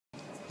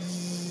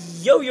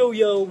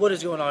Yo, what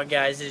is going on,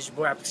 guys? It is your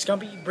boy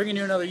Scumpy, bringing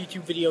you another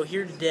YouTube video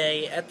here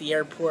today at the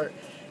airport,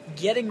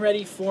 getting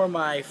ready for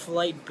my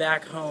flight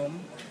back home.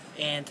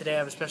 And today I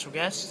have a special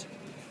guest.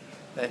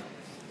 Hey.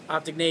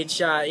 Optic Nade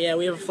shot. Yeah,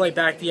 we have a flight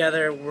back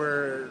together.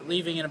 We're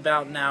leaving in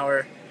about an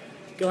hour,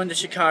 going to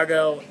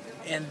Chicago,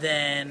 and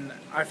then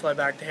I fly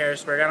back to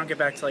Harrisburg. I don't get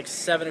back till like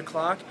 7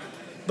 o'clock.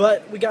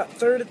 But we got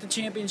third at the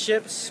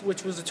championships,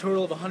 which was a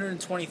total of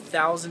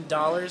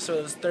 $120,000, so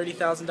it was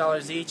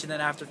 $30,000 each, and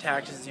then after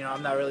taxes,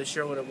 I'm not really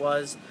sure what it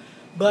was.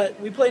 But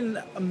we played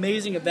an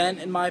amazing event,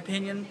 in my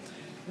opinion.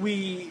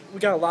 We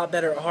got a lot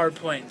better at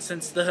hardpoint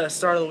since the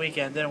start of the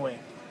weekend, didn't we?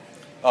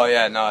 Oh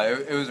yeah, no,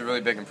 it was a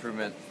really big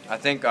improvement. I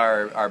think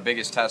our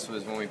biggest test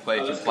was when we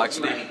played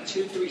complexity.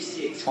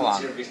 Hold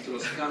on.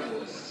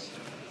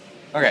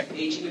 Okay.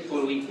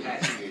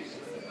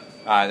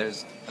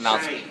 There's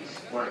announcement.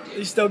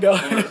 He's still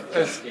going.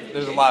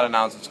 There's a lot of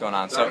announcements going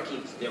on. So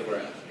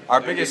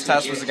our biggest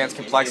test was against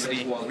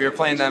complexity. We were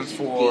playing them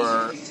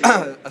for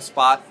a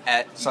spot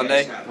at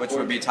Sunday, which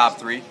would be top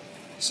 3.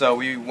 So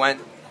we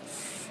went.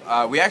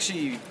 We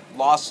actually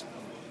lost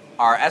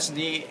our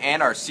S&D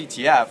and our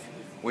CTF,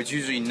 which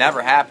usually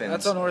never happens.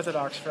 That's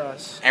unorthodox for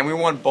us. And we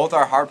won both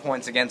our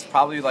hardpoints against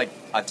probably like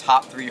a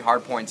top 3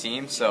 hardpoint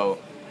team. So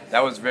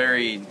that was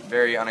very,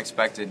 very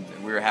unexpected.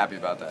 We were happy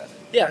about that.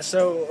 Yeah,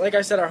 so like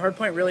I said, our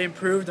hardpoint really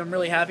improved. I'm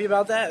really happy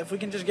about that. If we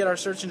can just get our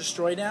search and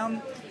destroy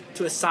down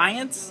to a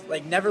science,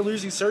 like never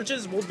losing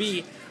searches, we'll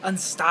be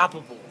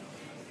unstoppable.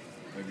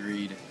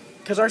 Agreed.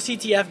 Because our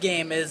CTF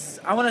game is,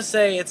 I want to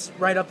say it's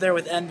right up there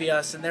with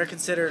Envious, and they're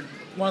considered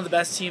one of the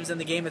best teams in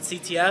the game at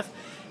CTF.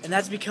 And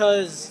that's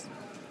because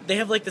they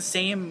have like the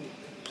same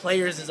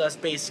players as us,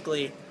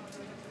 basically,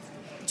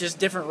 just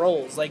different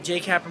roles. Like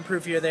JCap and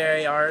Proof are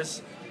their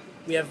ARs.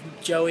 We have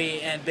Joey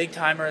and Big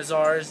Timer as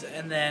ours,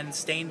 and then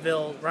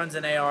Stainville runs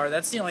an AR.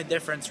 That's the only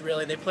difference,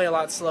 really. They play a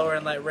lot slower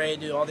and let Ray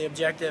do all the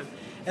objective.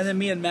 And then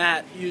me and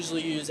Matt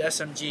usually use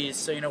SMGs.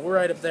 So, we're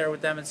right up there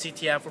with them in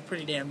CTF. We're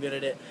pretty damn good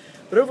at it.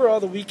 But overall,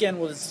 the weekend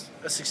was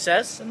a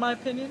success, in my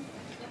opinion.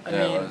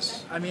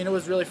 I mean, it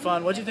was really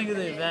fun. What did you think of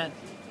the event?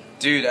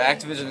 Dude,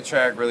 Activision and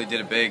Treyarch really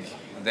did it big.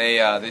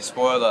 They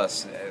spoiled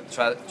us,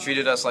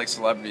 treated us like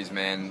celebrities,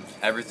 man.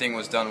 Everything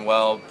was done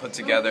well, put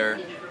together,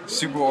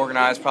 super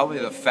organized. Probably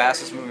the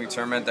fastest moving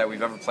tournament that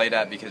we've ever played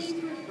at because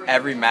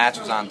every match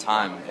was on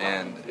time,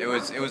 and it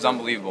was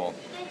unbelievable.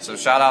 So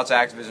shout out to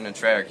Activision and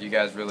Treyarch. You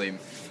guys really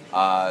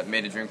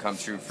made a dream come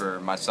true for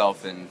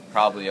myself and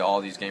probably all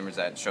these gamers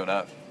that showed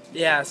up.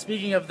 Yeah,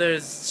 speaking of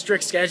those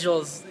strict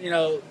schedules,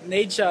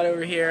 Nade Shot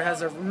over here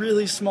has a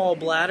really small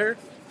bladder,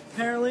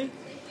 apparently.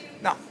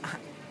 No.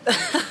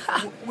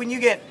 when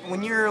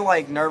you're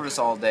like nervous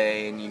all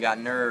day and you got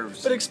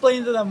nerves. But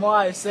explain to them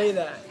why I say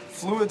that.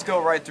 Fluids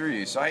go right through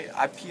you, so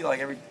I pee like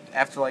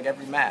after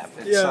every map.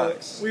 It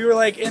sucks. We were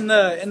like in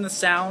the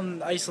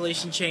sound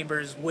isolation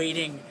chambers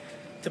waiting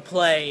to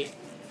play,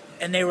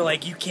 and they were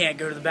like, "You can't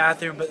go to the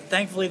bathroom." But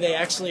thankfully, they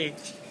actually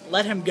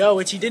let him go,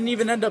 which he didn't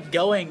even end up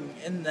going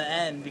in the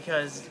end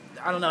because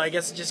I don't know. I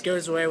guess it just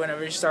goes away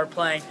whenever you start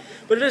playing.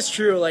 But it is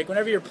true. Like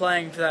whenever you're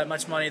playing for that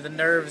much money, the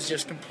nerves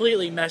just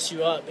completely mess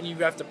you up, and you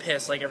have to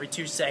piss like every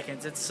 2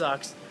 seconds. It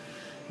sucks.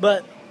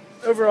 But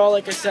overall,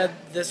 like I said,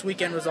 this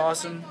weekend was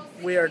awesome.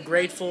 We are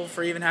grateful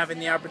for even having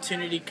the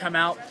opportunity to come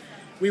out.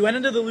 We went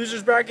into the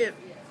losers bracket,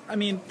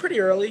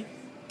 pretty early.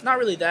 Not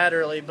really that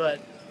early,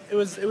 but it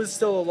was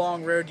still a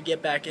long road to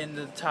get back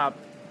into the top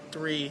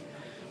 3.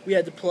 We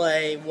had to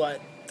play,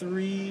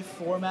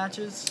 3-4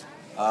 matches?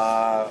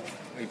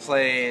 We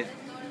played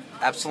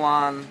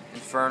Epsilon,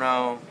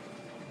 Inferno,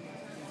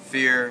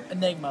 Fear.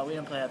 Enigma, we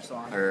didn't play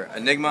Epsilon. Or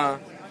Enigma,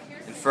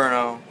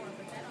 Inferno,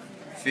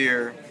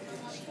 Fear,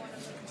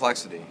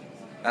 Complexity.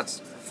 That's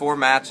 4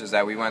 matches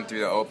that we went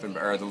through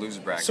the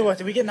loser bracket. So what,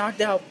 did we get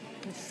knocked out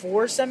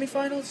before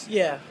semifinals?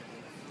 Yeah.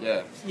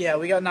 Yeah,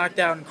 we got knocked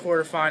out in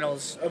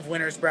quarterfinals of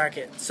winners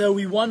bracket. So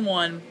we won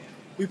one.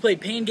 We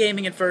played Pain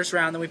Gaming in first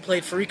round, then we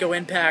played Farico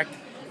Impact.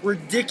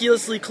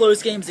 Ridiculously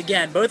close games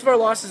again. Both of our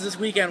losses this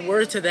weekend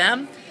were to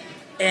them,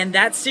 and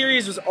that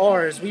series was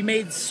ours. We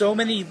made so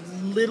many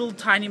little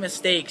tiny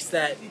mistakes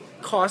that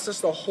cost us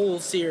the whole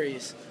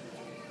series.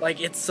 Like,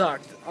 it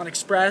sucked. On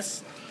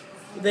Express,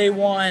 they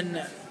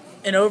won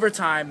in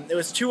overtime. It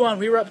was 2-1.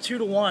 We were up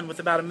 2-1 with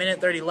about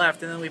 1:30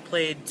 left, and then we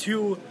played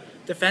 2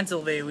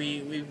 defensively.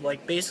 We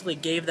basically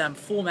gave them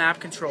full map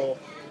control,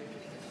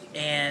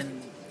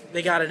 and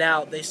they got it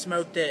out. They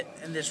smoked it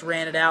and just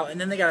ran it out, and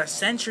then they got a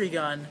sentry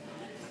gun,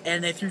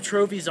 and they threw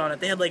trophies on it.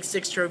 They had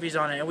 6 trophies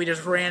on it, and we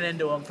just ran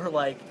into them for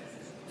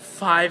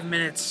 5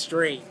 minutes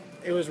straight.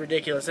 It was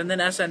ridiculous. And then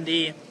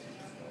SND,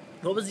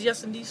 what was the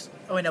SNDs?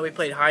 Oh, wait, no, we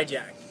played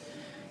Hijack.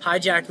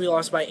 Hijack, we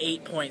lost by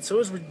 8 points, so it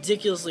was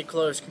ridiculously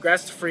close.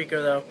 Congrats to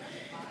Frico, though.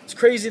 It's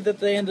crazy that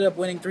they ended up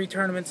winning 3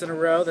 tournaments in a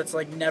row. That's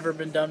never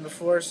been done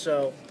before,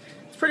 so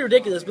it's pretty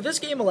ridiculous. But this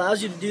game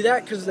allows you to do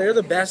that because they're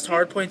the best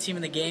hardpoint team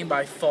in the game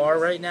by far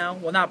right now.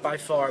 Well, not by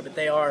far, but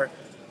they are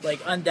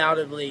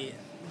undoubtedly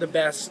the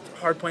best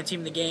hardpoint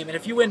team in the game. And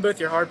if you win both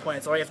your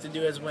hardpoints, all you have to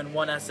do is win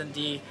one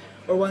S&D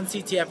or one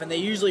CTF, and they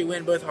usually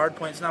win both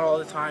hardpoints. Not all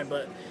the time,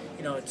 but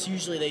you know, it's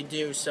usually they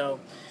do. So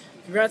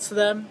congrats to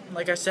them.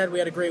 Like I said, we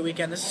had a great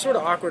weekend. This is sort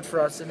of awkward for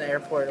us in the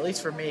airport, at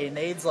least for me.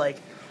 Nade's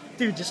like,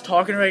 dude, just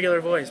talking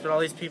regular voice, but all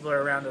these people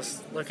are around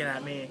us looking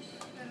at me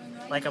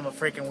like I'm a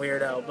freaking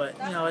weirdo. But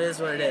you know, it is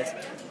what it is.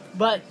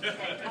 But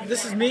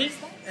this is me,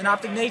 an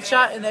Optic Nade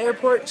shot in the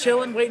airport,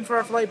 chilling, waiting for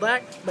our flight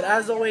back. But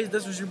as always,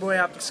 this was your boy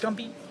Optic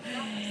Scumpy.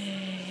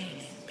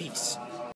 Peace.